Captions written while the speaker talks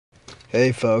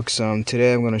Hey folks,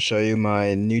 today I'm going to show you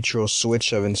my neutral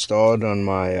switch I've installed on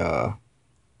my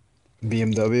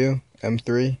BMW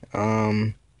M3.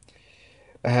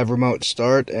 I have remote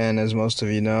start, and as most of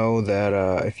you know, that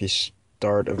if you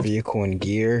start a vehicle in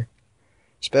gear,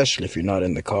 especially if you're not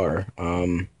in the car,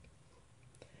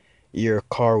 your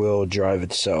car will drive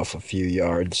itself a few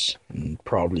yards and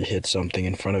probably hit something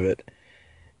in front of it.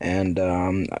 And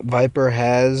Viper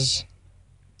has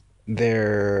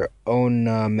their own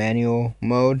manual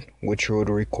mode, which would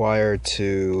require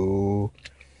to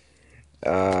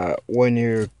when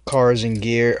your car is in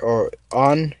gear or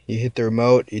on, you hit the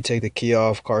remote, you take the key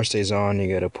off, car stays on,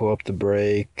 you gotta pull up the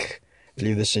brake,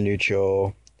 leave this in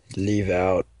neutral, leave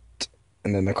out,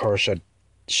 and then the car shut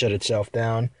itself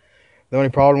down. The only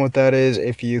problem with that is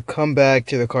if you come back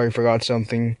to the car, you forgot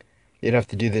something, you'd have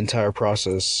to do the entire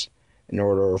process in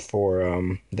order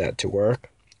for that to work.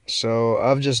 So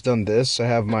I've just done this. I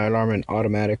have my alarm in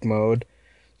automatic mode,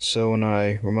 so when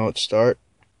I remote start,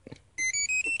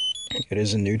 it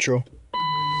is in neutral.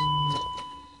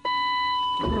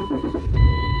 So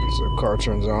the car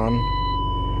turns on.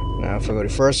 Now if I go to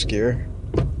first gear,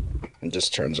 it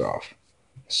just turns off.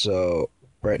 So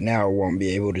right now I won't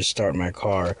be able to start my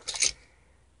car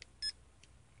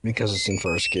because it's in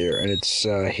first gear, and it's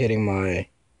hitting my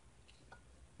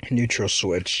neutral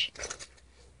switch,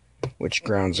 which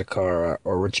grounds the car,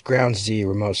 or which grounds the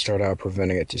remote start out,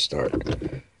 preventing it to start.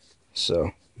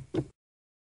 So